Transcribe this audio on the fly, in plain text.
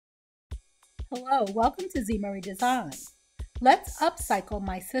Hello, welcome to Z Marie Design. Let's upcycle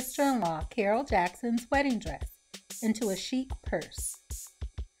my sister-in-law Carol Jackson's wedding dress into a chic purse.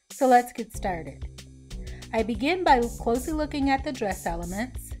 So let's get started. I begin by closely looking at the dress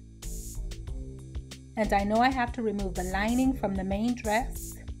elements, and I know I have to remove the lining from the main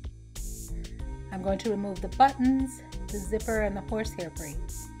dress. I'm going to remove the buttons, the zipper, and the horsehair braid.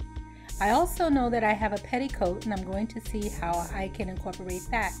 I also know that I have a petticoat, and I'm going to see how I can incorporate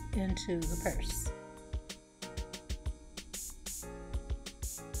that into the purse.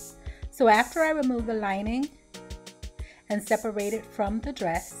 So after I remove the lining and separate it from the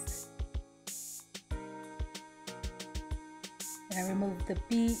dress, and I remove the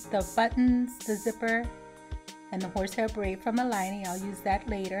buttons, the zipper, and the horsehair braid from the lining, I'll use that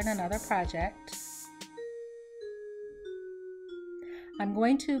later in another project. I'm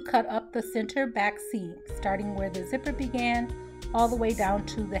going to cut up the center back seam, starting where the zipper began, all the way down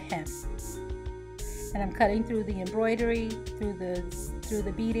to the hem. And I'm cutting through the embroidery, through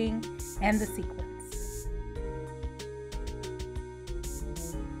the beading, and the sequins.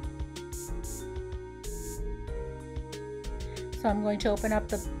 So I'm going to open up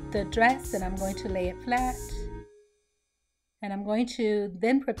the dress, and I'm going to lay it flat. And I'm going to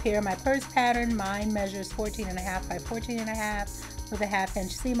then prepare my purse pattern. Mine measures 14.5 by 14.5 with a 1/2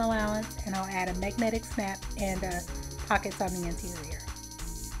 inch seam allowance, and I'll add a magnetic snap and pockets on the interior.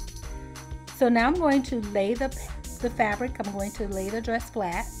 So now I'm going to lay the fabric. I'm going to lay the dress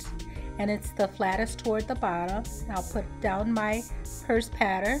flat, and it's the flattest toward the bottom. I'll put down my purse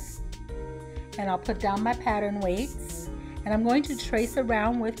pattern, and I'll put down my pattern weights, and I'm going to trace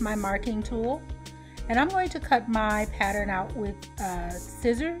around with my marking tool. And I'm going to cut my pattern out with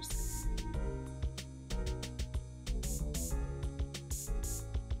scissors.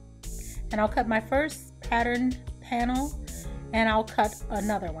 And I'll cut my first pattern panel, and I'll cut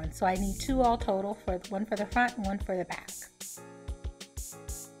another one. So I need two all total, one for the front and one for the back.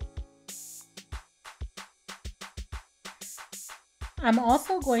 I'm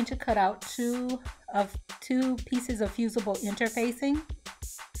also going to cut out two pieces of fusible interfacing.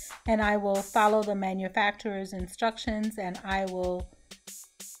 And I will follow the manufacturer's instructions, and I will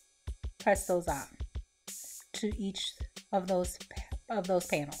press those on to each of those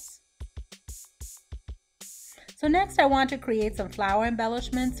panels. So next I want to create some flower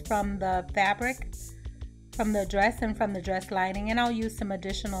embellishments from the fabric, from the dress and from the dress lining, and I'll use some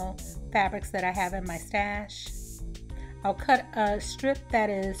additional fabrics that I have in my stash. I'll cut a strip that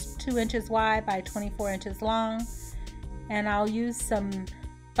is 2 inches wide by 24 inches long, and I'll use some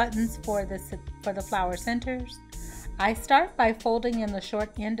buttons for the flower centers. I start by folding in the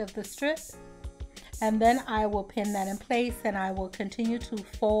short end of the strip, and then I will pin that in place, and I will continue to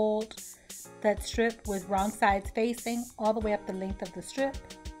fold that strip with wrong sides facing all the way up the length of the strip.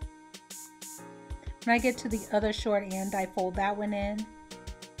 When I get to the other short end, I fold that one in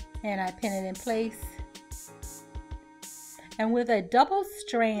and I pin it in place. And with a double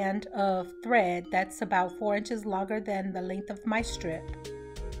strand of thread that's about 4 inches longer than the length of my strip,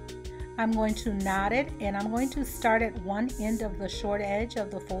 I'm going to knot it, and I'm going to start at one end of the short edge of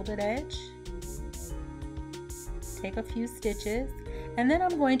the folded edge. Take a few stitches, and then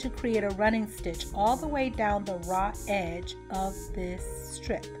I'm going to create a running stitch all the way down the raw edge of this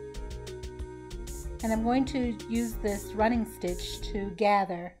strip. And I'm going to use this running stitch to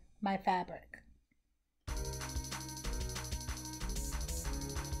gather my fabric.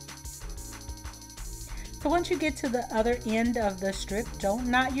 So once you get to the other end of the strip, don't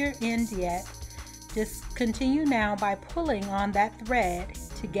knot your end yet. Just continue now by pulling on that thread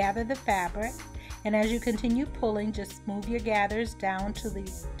to gather the fabric. And as you continue pulling, just move your gathers down to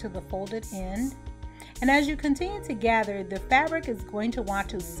the folded end. And as you continue to gather, the fabric is going to want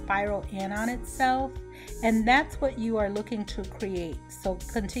to spiral in on itself, and that's what you are looking to create. So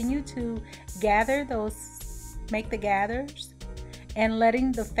continue to gather those, make the gathers, and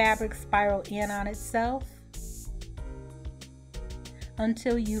letting the fabric spiral in on itself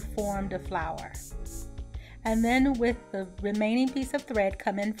until you formed a flower. And then with the remaining piece of thread,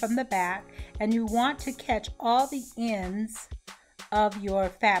 come in from the back, and you want to catch all the ends of your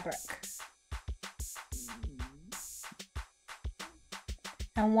fabric.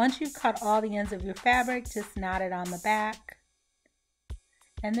 And once you've cut all the ends of your fabric, just knot it on the back.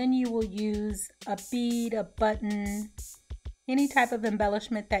 And then you will use a bead, a button, any type of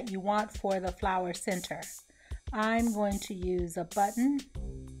embellishment that you want for the flower center. I'm going to use a button,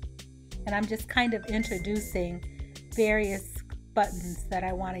 and I'm just kind of introducing various buttons that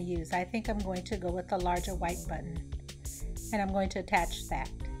I want to use. I think I'm going to go with the larger white button, and I'm going to attach that.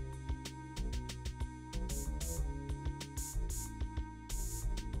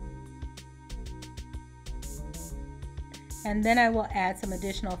 And then I will add some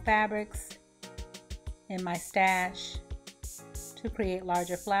additional fabrics in my stash to create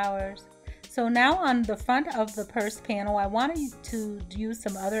larger flowers. So now on the front of the purse panel, I wanted to use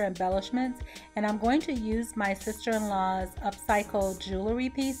some other embellishments, and I'm going to use my sister-in-law's upcycled jewelry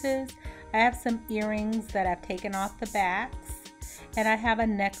pieces. I have some earrings that I've taken off the backs, and I have a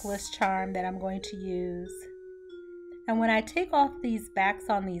necklace charm that I'm going to use. And when I take off these backs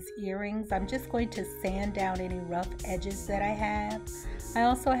on these earrings, I'm just going to sand down any rough edges that I have. I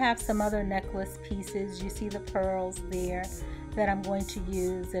also have some other necklace pieces. You see the pearls there that I'm going to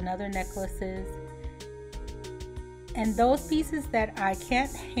use, and other necklaces. And those pieces that I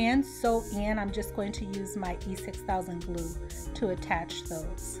can't hand sew in, I'm just going to use my E6000 glue to attach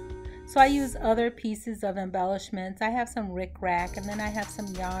those. So I use other pieces of embellishments. I have some rickrack, and then I have some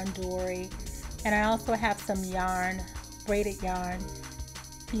yarn dori, and I also have some yarn, braided yarn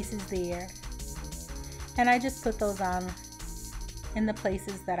pieces there. And I just put those on in the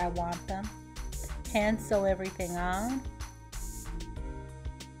places that I want them. Hand sew everything on.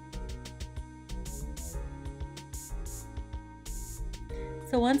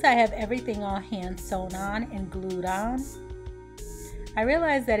 So once I have everything all hand sewn on and glued on, I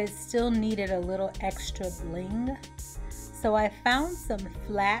realized that it still needed a little extra bling. So I found some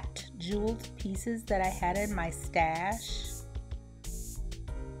flat jeweled pieces that I had in my stash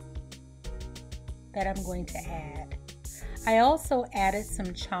that I'm going to add. I also added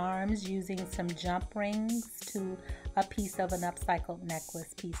some charms using some jump rings to a piece of an upcycled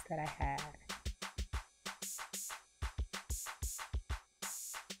necklace piece that I had.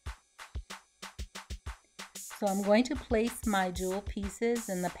 So I'm going to place my jewel pieces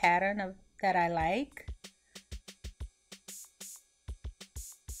in the pattern that I like.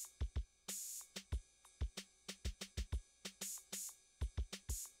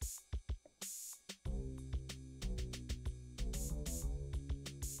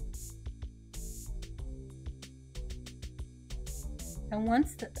 And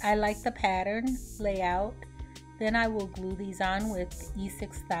once I like the pattern layout, then I will glue these on with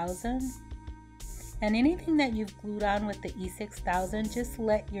E6000. And anything that you've glued on with the E6000, just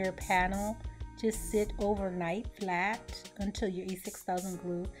let your panel just sit overnight flat until your E6000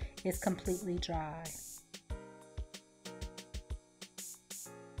 glue is completely dry.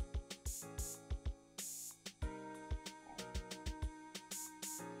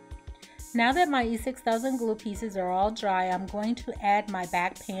 Now that my E6000 glue pieces are all dry, I'm going to add my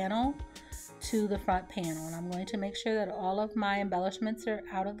back panel to the front panel. And I'm going to make sure that all of my embellishments are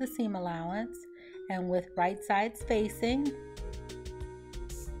out of the seam allowance and with right sides facing.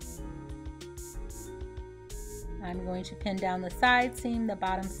 I'm going to pin down the side seam, the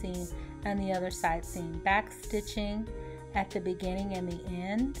bottom seam, and the other side seam, back stitching at the beginning and the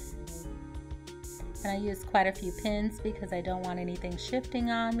end. And I used quite a few pins because I don't want anything shifting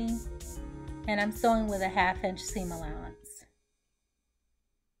on me. And I'm sewing with a 1/2 inch seam allowance.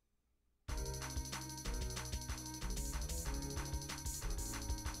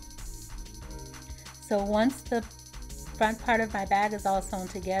 So once the front part of my bag is all sewn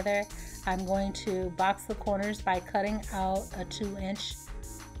together, I'm going to box the corners by cutting out a 2-inch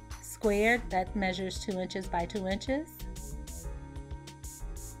square that measures 2 inches by 2 inches.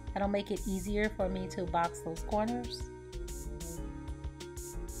 That'll make it easier for me to box those corners.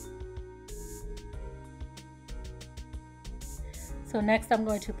 So next I'm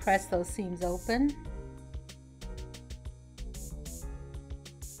going to press those seams open.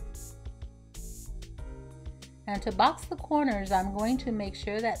 And to box the corners, I'm going to make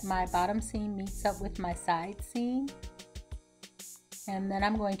sure that my bottom seam meets up with my side seam. And then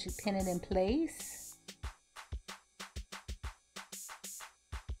I'm going to pin it in place.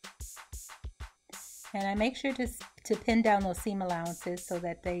 And I make sure to pin down those seam allowances so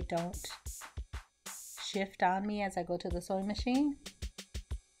that they don't shift on me as I go to the sewing machine.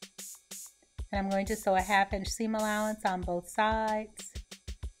 And I'm going to sew a 1/2 inch seam allowance on both sides.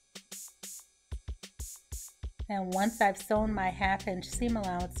 And once I've sewn my 1/2 inch seam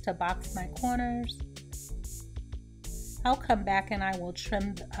allowance to box my corners, I'll come back and I will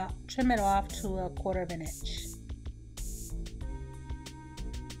trim it off to a 1/4 inch.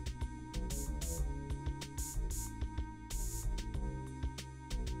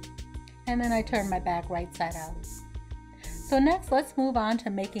 And then I turn my bag right side out. So next, let's move on to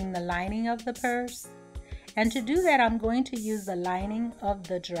making the lining of the purse. And to do that, I'm going to use the lining of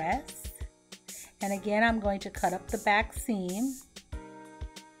the dress. And again, I'm going to cut up the back seam.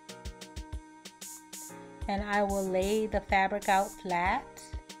 And I will lay the fabric out flat.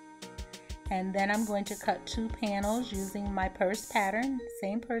 And then I'm going to cut 2 panels using my purse pattern,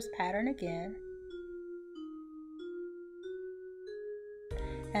 same purse pattern again.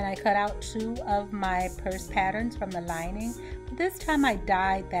 and I cut out 2 of my purse patterns from the lining. But this time I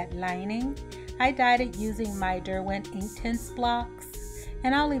dyed that lining. I dyed it using my Derwent Inktense blocks,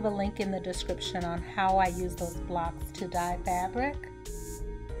 and I'll leave a link in the description on how I use those blocks to dye fabric.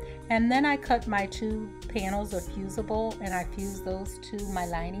 And then I cut my 2 panels of fusible and I fused those to my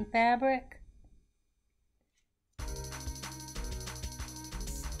lining fabric.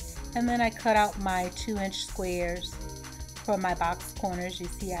 And then I cut out my 2-inch squares for my box corners. You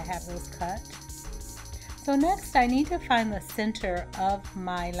see I have those cut. So next I need to find the center of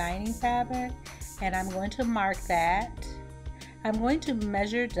my lining fabric, and I'm going to mark that. I'm going to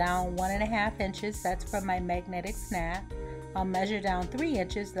measure down 1.5 inches, that's for my magnetic snap. I'll measure down 3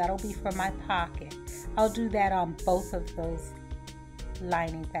 inches, that'll be for my pocket. I'll do that on both of those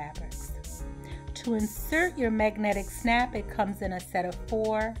lining fabrics. To insert your magnetic snap, it comes in a set of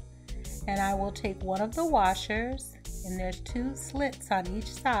 4, and I will take one of the washers, and there's 2 slits on each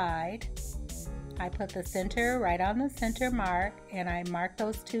side. I put the center right on the center mark, and I mark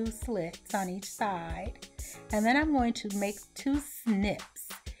those 2 slits on each side. And then I'm going to make 2 snips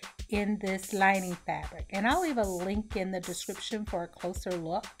in this lining fabric, and I'll leave a link in the description for a closer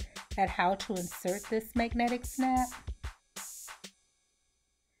look at how to insert this magnetic snap.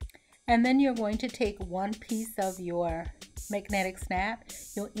 And then you're going to take one piece of your magnetic snap.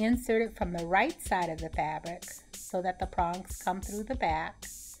 You'll insert it from the right side of the fabric so that the prongs come through the back.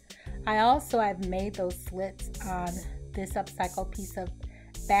 I've made those slits on this upcycled piece of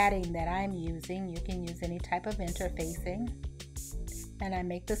batting that I'm using. You can use any type of interfacing. And I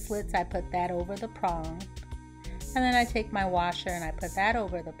make the slits, I put that over the prong. And then I take my washer and I put that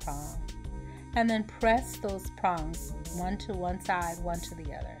over the prong. And then press those prongs, one to one side, one to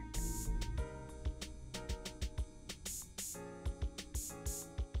the other.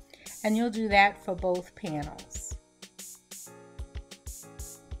 And you'll do that for both panels.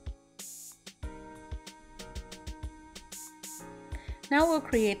 Now we'll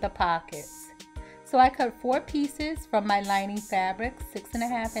create the pockets. So I cut 4 pieces from my lining fabric,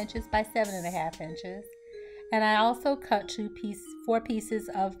 6.5 inches by 7.5 inches. And I also cut 4 pieces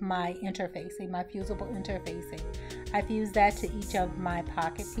of my interfacing, my fusible interfacing. I fused that to each of my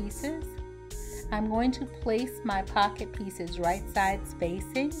pocket pieces. I'm going to place my pocket pieces right sides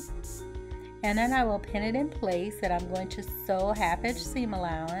facing, and then I will pin it in place, and I'm going to sew 1/2 inch seam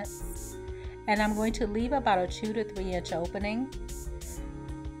allowance, and I'm going to leave about a 2 to 3 inch opening,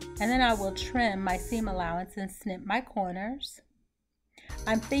 and then I will trim my seam allowance and snip my corners.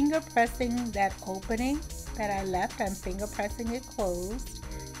 I'm finger pressing that opening that I left. I'm finger pressing it closed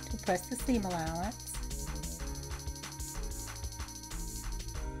to press the seam allowance.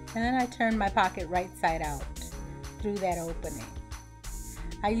 And then I turn my pocket right side out through that opening.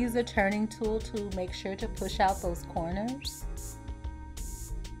 I use a turning tool to make sure to push out those corners.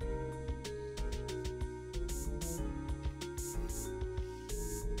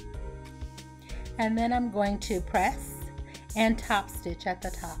 And then I'm going to press and top stitch at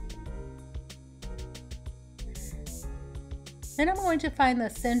the top. Then I'm going to find the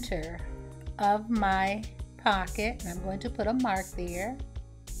center of my pocket, and I'm going to put a mark there.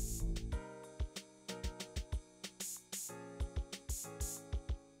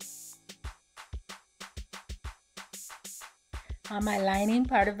 On my lining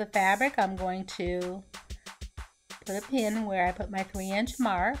part of the fabric, I'm going to put a pin where I put my 3-inch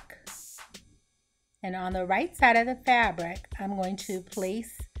mark. And on the right side of the fabric, I'm going to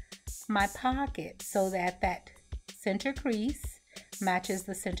place my pocket so that that center crease matches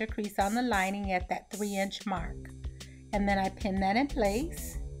the center crease on the lining at that 3-inch mark. And then I pin that in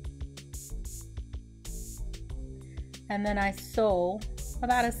place. And then I sew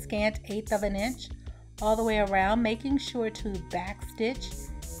about a scant 1/8 of an inch all the way around, making sure to back stitch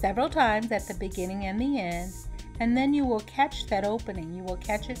several times at the beginning and the end, and then you will catch that opening. You will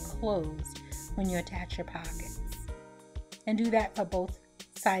catch it closed when you attach your pockets, and do that for both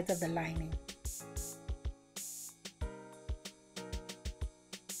sides of the lining.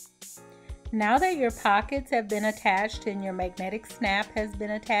 Now that your pockets have been attached and your magnetic snap has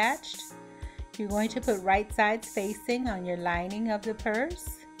been attached, you're going to put right sides facing on your lining of the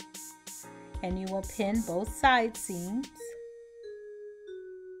purse, and you will pin both side seams,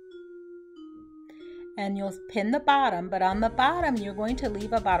 and you'll pin the bottom, but on the bottom you're going to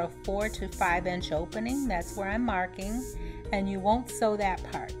leave about a 4 to 5 inch opening. That's where I'm marking, and you won't sew that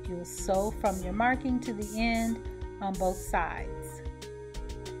part. You'll sew from your marking to the end on both sides,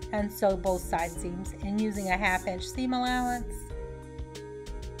 and sew both side seams and using a 1/2 inch seam allowance.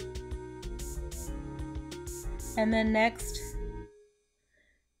 And then next,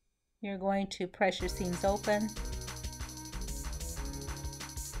 you're going to press your seams open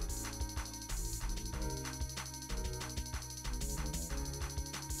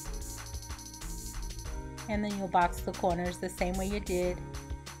And then you'll box the corners the same way you did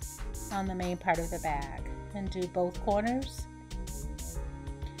on the main part of the bag, and do both corners.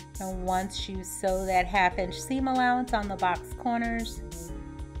 And once you sew that 1/2 inch seam allowance on the box corners,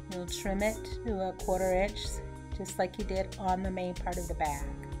 you'll trim it to a 1/4 inch, just like you did on the main part of the bag.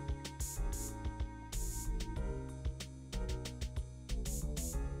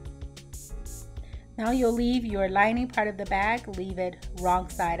 Now you'll leave your lining part of the bag, leave it wrong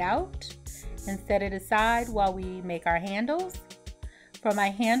side out, and set it aside while we make our handles. For my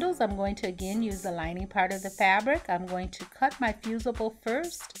handles, I'm going to again use the lining part of the fabric. I'm going to cut my fusible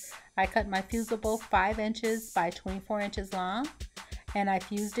first. I cut my fusible 5 inches by 24 inches long, and I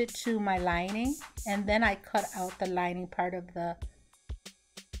fused it to my lining, and then I cut out the lining part of the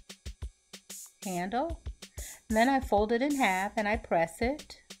handle. And then I fold it in half and I press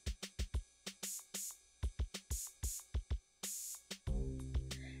it.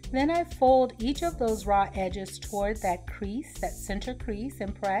 Then I fold each of those raw edges toward that crease, that center crease,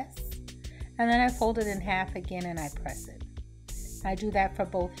 and press. And then I fold it in half again and I press it. I do that for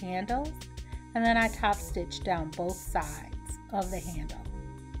both handles. And then I top stitch down both sides of the handle.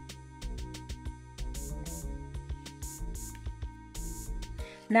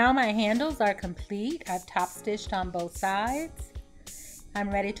 Now my handles are complete. I've top stitched on both sides. I'm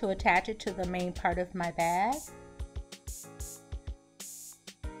ready to attach it to the main part of my bag.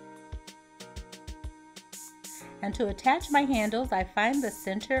 And to attach my handles, I find the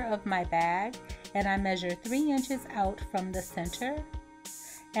center of my bag and I measure 3 inches out from the center,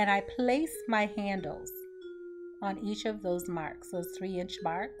 and I place my handles on each of those marks, those 3-inch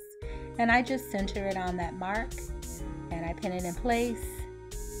marks, and I just center it on that mark and I pin it in place.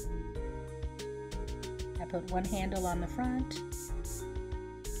 I put one handle on the front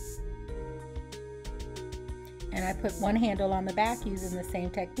and I put one handle on the back using the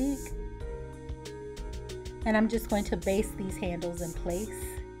same technique. And I'm just going to base these handles in place.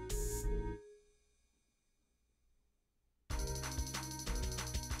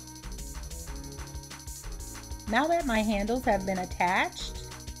 Now that my handles have been attached,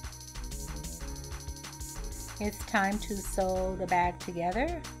 it's time to sew the bag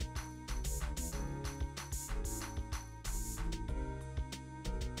together.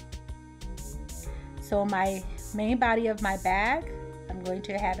 So my main body of my bag, I'm going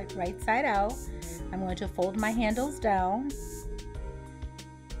to have it right side out. I'm going to fold my handles down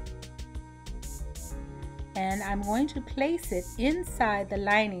and I'm going to place it inside the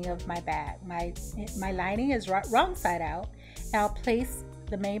lining of my bag. My lining is wrong side out. I'll place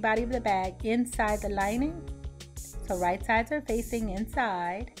the main body of the bag inside the lining. So right sides are facing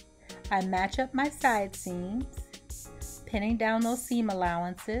inside. I match up my side seams, pinning down those seam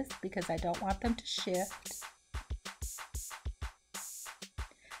allowances because I don't want them to shift.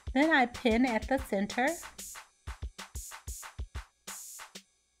 Then I pin at the center.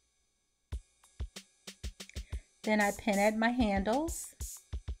 Then I pin at my handles.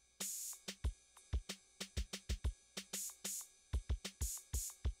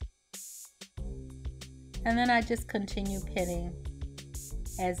 And then I just continue pinning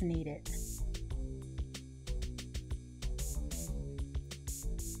as needed.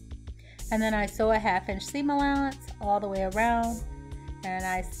 And then I sew a 1/2 inch seam allowance all the way around. And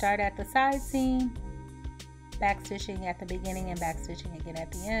I start at the side seam, back stitching at the beginning and back stitching again at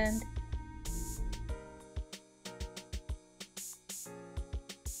the end.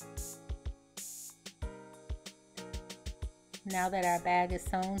 Now that our bag is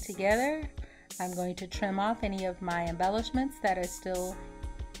sewn together, I'm going to trim off any of my embellishments that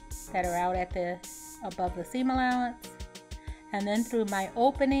are out at above the seam allowance. And then through my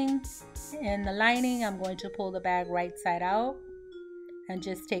opening in the lining, I'm going to pull the bag right side out. And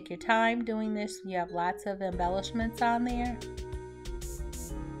just take your time doing this. You have lots of embellishments on there.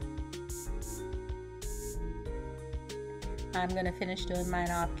 I'm going to finish doing mine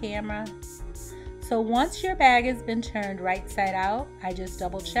off camera. So once your bag has been turned right side out, I just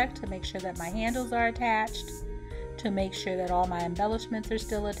double check to make sure that my handles are attached, to make sure that all my embellishments are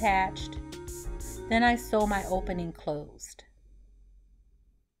still attached. Then I sew my opening closed.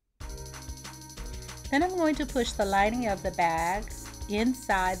 Then I'm going to push the lining of the bag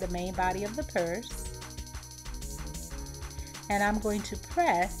inside the main body of the purse, and I'm going to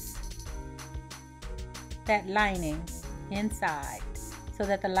press that lining inside so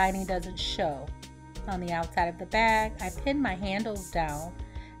that the lining doesn't show on the outside of the bag. I pin my handles down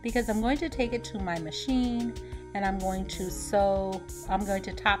because I'm going to take it to my machine and I'm going to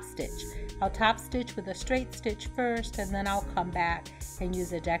top stitch. I'll top stitch with a straight stitch first, and then I'll come back and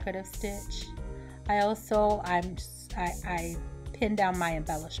use a decorative stitch. I pin down my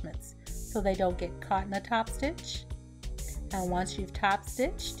embellishments so they don't get caught in the top stitch. And once you've top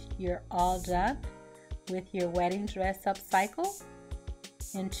stitched, you're all done with your wedding dress upcycle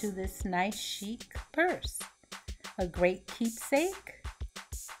into this nice chic purse. A great keepsake.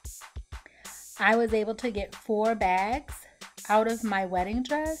 I was able to get 4 bags out of my wedding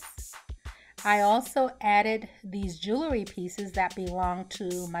dress. I also added these jewelry pieces that belong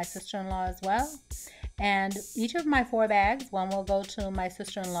to my sister-in-law as well. And each of my 4 bags, one will go to my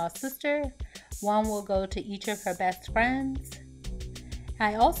sister-in-law's sister, one will go to each of her best friends.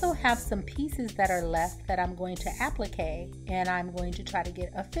 I also have some pieces that are left that I'm going to applique, and I'm going to try to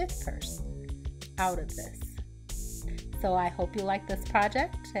get a 5th purse out of this. So I hope you like this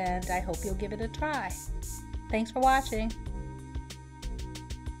project, and I hope you'll give it a try. Thanks for watching.